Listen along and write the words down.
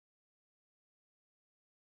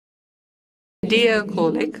Dear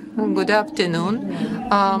colleague, good afternoon.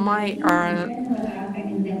 My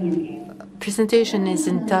presentation is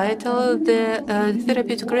entitled The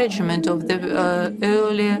Therapeutic Regimen of the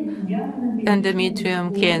Early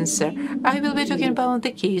Endometrium Cancer. I will be talking about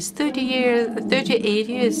the case, 38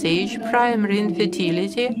 years age, primary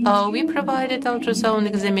infertility. We provided ultrasound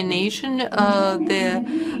examination.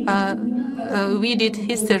 We did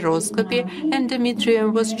hysteroscopy.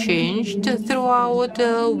 Endometrium was changed throughout.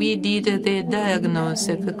 We did the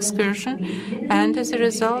diagnostic excursion, and as a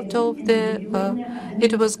result of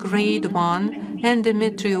it was grade 1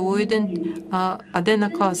 endometrioid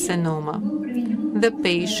adenocarcinoma. The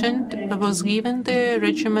patient was given the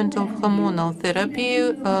regimen of hormonal therapy.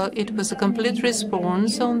 It was a complete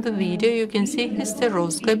response. On the video, you can see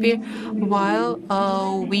hysteroscopy while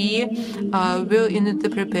we were in the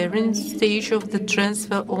preparing stage of the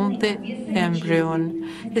transfer of the embryo.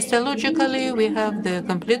 Histologically, we have the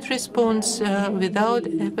complete response without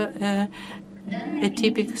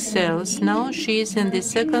atypical cells. Now she is in the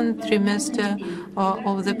second trimester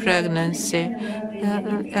of the pregnancy.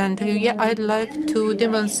 I'd like to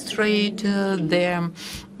demonstrate the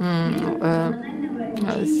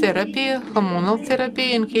therapy, hormonal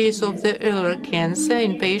therapy, in case of the early cancer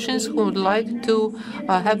in patients who would like to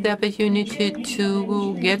have the opportunity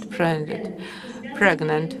to get pregnant.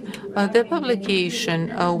 The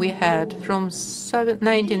publication we had from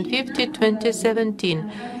 1950 to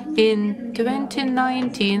 2017. In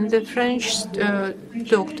 2019, the French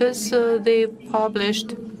doctors they published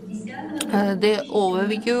the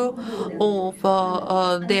overview of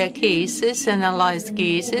their cases, analyzed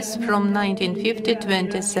cases from 1950 to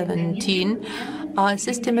 2017,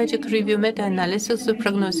 systematic review meta-analysis of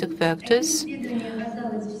prognostic factors.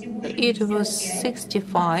 It was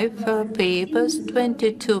 65 papers,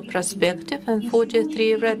 22 prospective and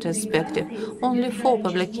 43 retrospective. Only 4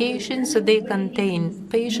 publications, they contain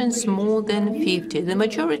patients more than 50. The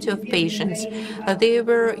majority of patients, they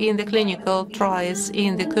were in the clinical trials,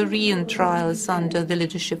 in the Korean trials under the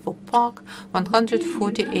leadership of Park,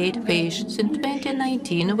 148 patients. In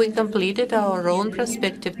 2019, we completed our own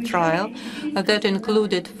prospective trial that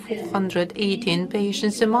included 418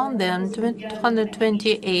 patients, among them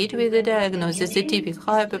 228 with the diagnosis atypical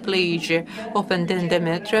hyperplasia of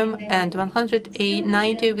endometrium and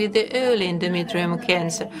 190 with the early endometrium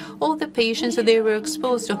cancer. All the patients, they were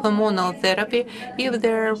exposed to hormonal therapy. If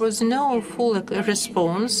there was no full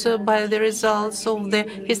response by the results of the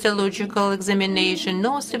histological examination,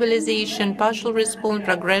 no stabilization, partial response,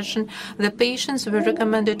 progression, the patients were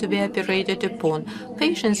recommended to be operated upon.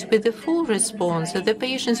 Patients with the full response, the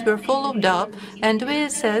patients were followed up, and we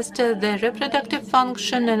assessed the reproductive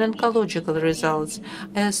function and oncological results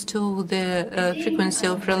as to the frequency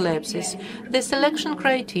of relapses. The selection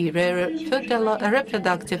criteria,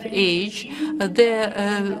 reproductive age,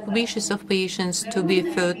 the wishes of patients to be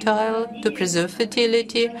fertile, to preserve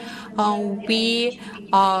fertility.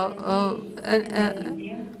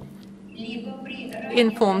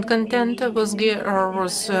 Informed consent was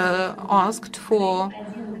asked for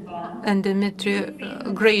endometrial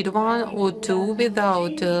grade 1 or 2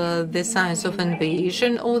 without the signs of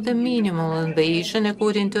invasion, or the minimal invasion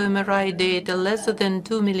according to MRI data less than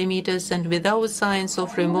 2 millimeters and without signs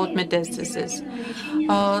of remote metastasis.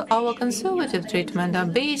 Our conservative treatment, our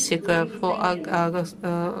basic for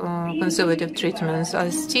conservative treatments, are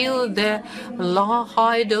still the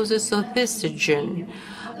high doses of estrogen.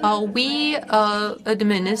 We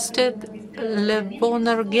administered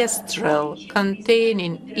levonorgestrel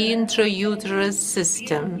containing intrauterine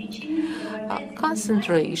system.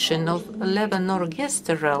 Concentration of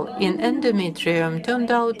levonorgestrel in endometrium turned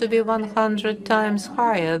out to be 100 times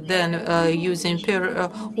higher than using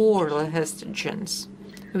oral estrogens,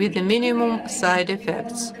 with the minimum side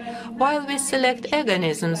effects. While we select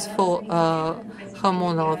agonisms for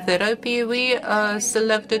hormonal therapy, we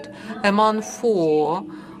selected among 4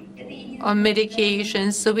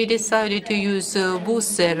 medications. So we decided to use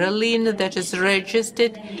buserelin, that is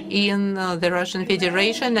registered in the Russian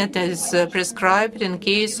Federation and is prescribed in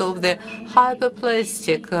case of the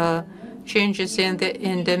hyperplastic changes in the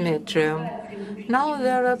endometrium. Now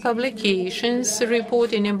there are publications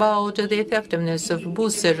reporting about the effectiveness of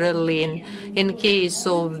buserelin in case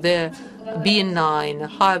of the benign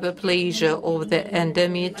hyperplasia of the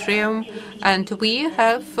endometrium, and we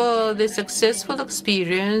have the successful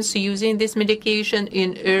experience using this medication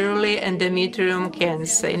in early endometrium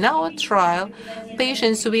cancer. In our trial,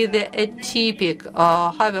 patients with the atypic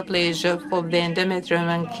hyperplasia of the endometrium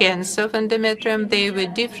and cancer of endometrium, they were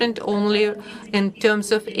different only in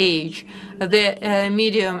terms of age. The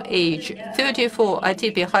medium age, 34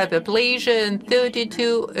 atypic hyperplasia and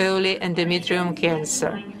 32 early endometrium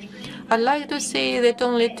cancer. I'd like to say that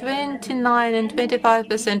only 29 and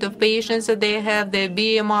 25% of patients, they have their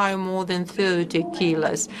BMI more than 30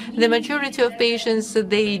 kilos. The majority of patients,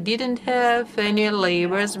 they didn't have any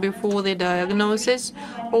labors before the diagnosis.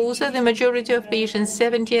 Also, the majority of patients,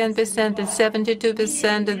 78% and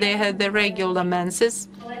 72%, they had the regular menses.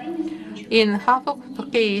 In half of the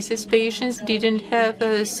cases, patients didn't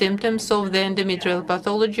have symptoms of the endometrial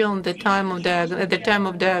pathology at the time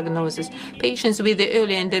of diagnosis. Patients with the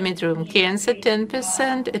early endometrium cancer,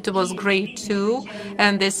 10%, it was grade 2,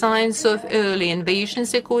 and the signs of early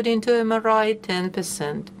invasions, according to MRI,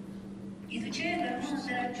 10%.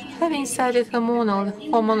 Having studied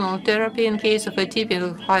hormonal therapy in case of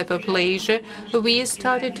atypical hyperplasia, we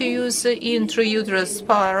started to use intrauterine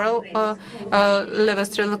spiral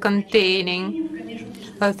levostrel containing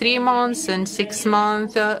 3 months and 6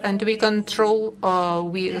 months, and we control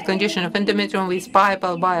condition of endometrium with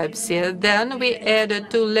pipal biopsy. Then we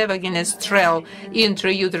added to levogenestrel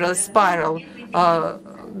intrauterine spiral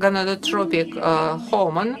gonadotropic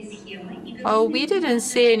hormone. We didn't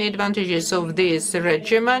see any advantages of this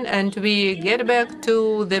regimen, and we get back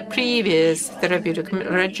to the previous therapeutic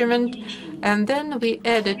regimen, and then we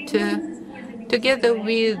added together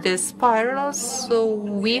with the spirals. So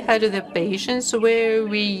we had the patients where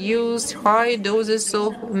we used high doses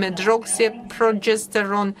of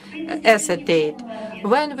medroxyprogesterone acetate.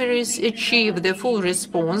 When we achieved the full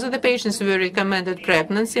response, the patients were recommended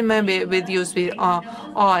pregnancy, maybe with use with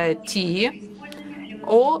IRT,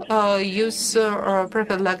 or use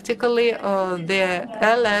prophylactically the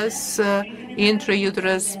LS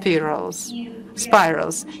intrauterine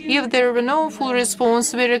spirals. If there were no full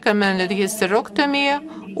response, we recommended hysterectomy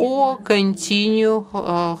or continue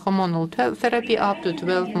hormonal therapy up to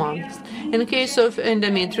 12 months. In case of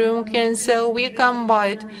endometrium cancer, we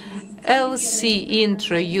combined LC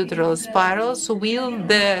intrauterine spirals with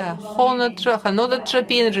the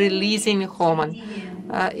gonadotropin releasing hormone.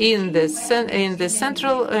 In the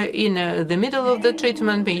middle of the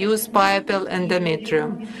treatment, we used pipal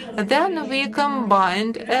endometrium. Then we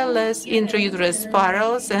combined LS intrauterine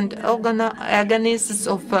spirals and agonists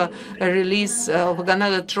of release of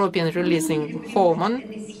gonadotropin releasing hormone,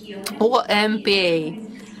 or MPA.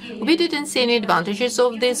 We didn't see any advantages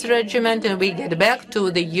of this regimen, and we get back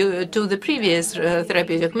to the previous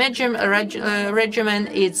therapeutic regimen.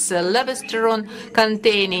 It's levosterone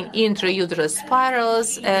containing intrauterine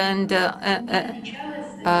spirals and an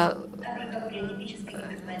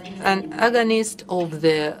agonist of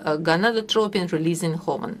the gonadotropin releasing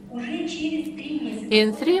hormone.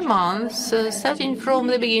 In 3 months, starting from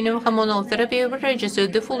the beginning of hormonal therapy, we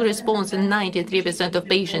registered the full response in 93% of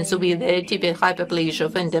patients with atypical hyperplasia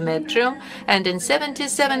of endometrium and in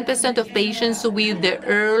 77% of patients with the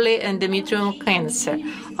early endometrium cancer.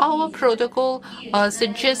 Our protocol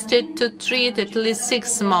suggested to treat at least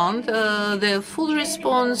 6 months. The full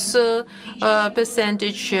response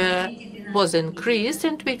percentage was increased,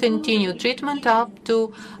 and we continued treatment up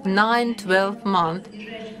to 9-12 months.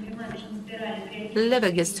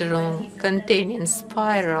 Levogestrone containing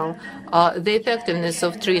spiral, the effectiveness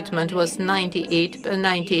of treatment was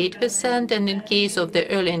 98%, and in case of the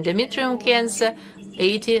early endometrium cancer,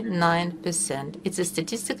 89%. It's a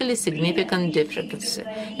statistically significant difference.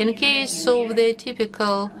 In case of the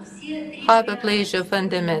typical hyperplasia of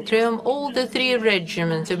endometrium, all the 3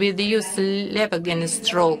 regimens with the use of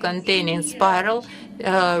levogenestrol containing spiral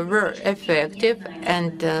were effective,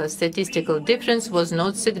 and statistical difference was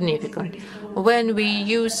not significant. When we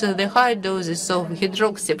use the high doses of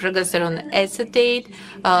hydroxyprogesterone acetate,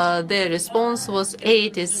 the response was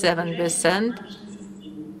 87%,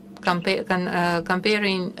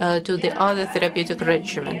 comparing to the other therapeutic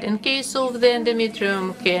regimen. In case of the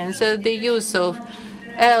endometrium cancer, the use of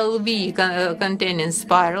LV containing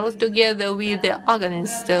spirals together with the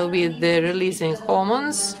agonist with the releasing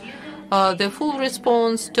hormones, the full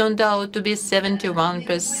response turned out to be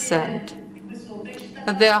 71%.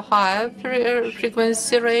 The higher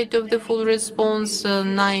frequency rate of the full response,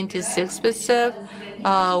 96%,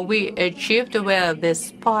 we achieved where the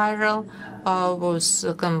spiral was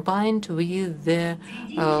combined with the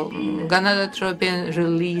gonadotropin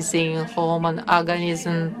releasing hormone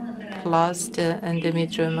agonism plus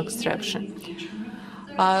endometrium extraction.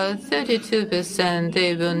 32%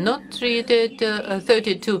 they were not treated,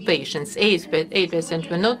 32 patients, 8%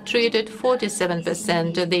 were not treated,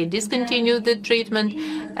 47% they discontinued the treatment,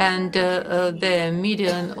 and the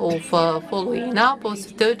median of following up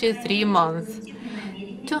was 33 months.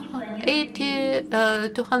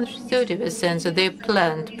 230% they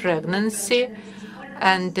planned pregnancy,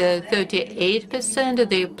 and 38%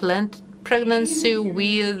 they planned pregnancy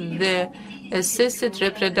with the assisted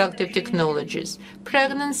reproductive technologies.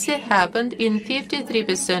 Pregnancy happened in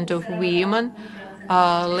 53% of women.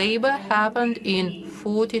 Labor happened in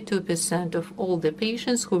 42% of all the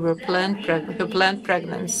patients who planned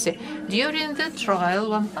pregnancy. During the trial,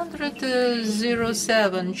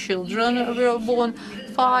 107 children were born.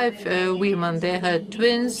 5 women they had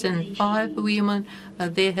twins, and 5 women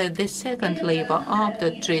they had the second labor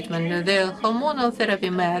after treatment. The hormonal therapy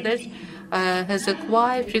method has a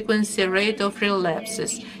high frequency rate of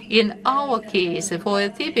relapses. In our case, for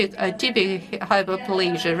atypic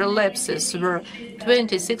hyperplasia, relapses were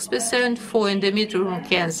 26%, for endometrial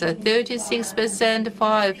cancer 36%,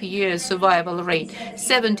 5-year survival rate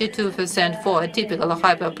 72% for atypical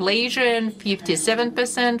hyperplasia, and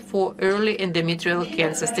 57% for early endometrial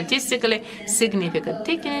cancer. Statistically significant.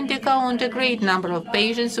 Taking into account a great number of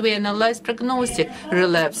patients, we analyzed prognostic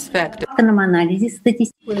relapse factors.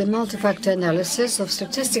 With a multi-factor analysis of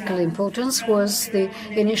statistical importance was the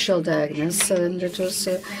initial diagnosis, and it was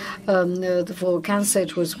for cancer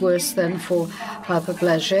it was worse than for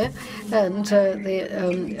hyperplasia, and the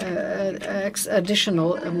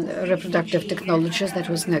additional reproductive technologies that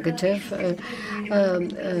was negative.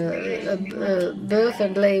 Birth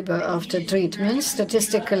and labor after treatment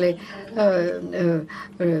statistically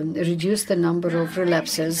reduced the number of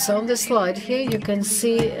relapses. So on the slide here you can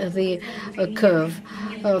see the curve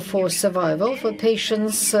for survival for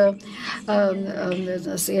patients. You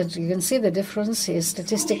can see the difference is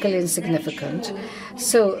statistically insignificant.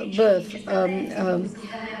 So birth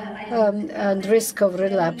and risk of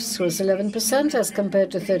relapse was 11% as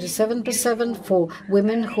compared to 37% for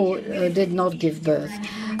women who did not give birth.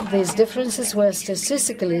 These differences were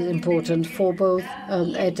statistically important for both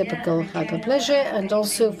atypical hyperplasia and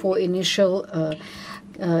also for initial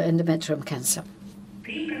endometrium cancer.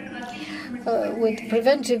 With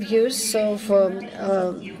preventive use of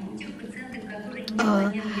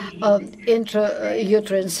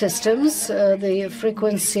intrauterine systems, the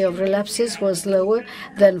frequency of relapses was lower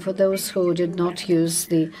than for those who did not use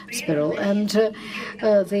the spiral. And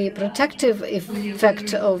the protective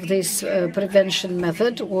effect of this prevention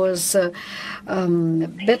method was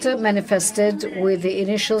better manifested with the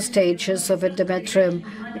initial stages of endometrium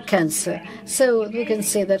cancer. So we can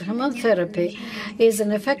see that hormone therapy is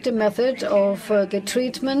an effective method of the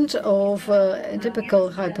treatment of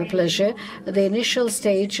atypical hyperplasia, the initial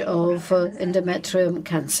stage of endometrium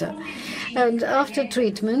cancer. And after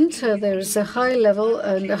treatment, there is a high level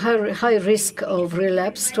and a high risk of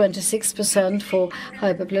relapse, 26% for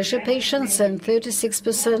hyperplasia patients and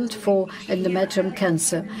 36% for endometrium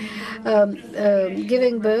cancer.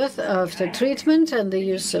 Giving birth after treatment and the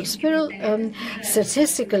use of spiral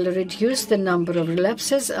statistically reduced the number of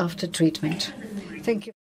relapses after treatment. Thank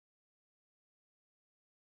you.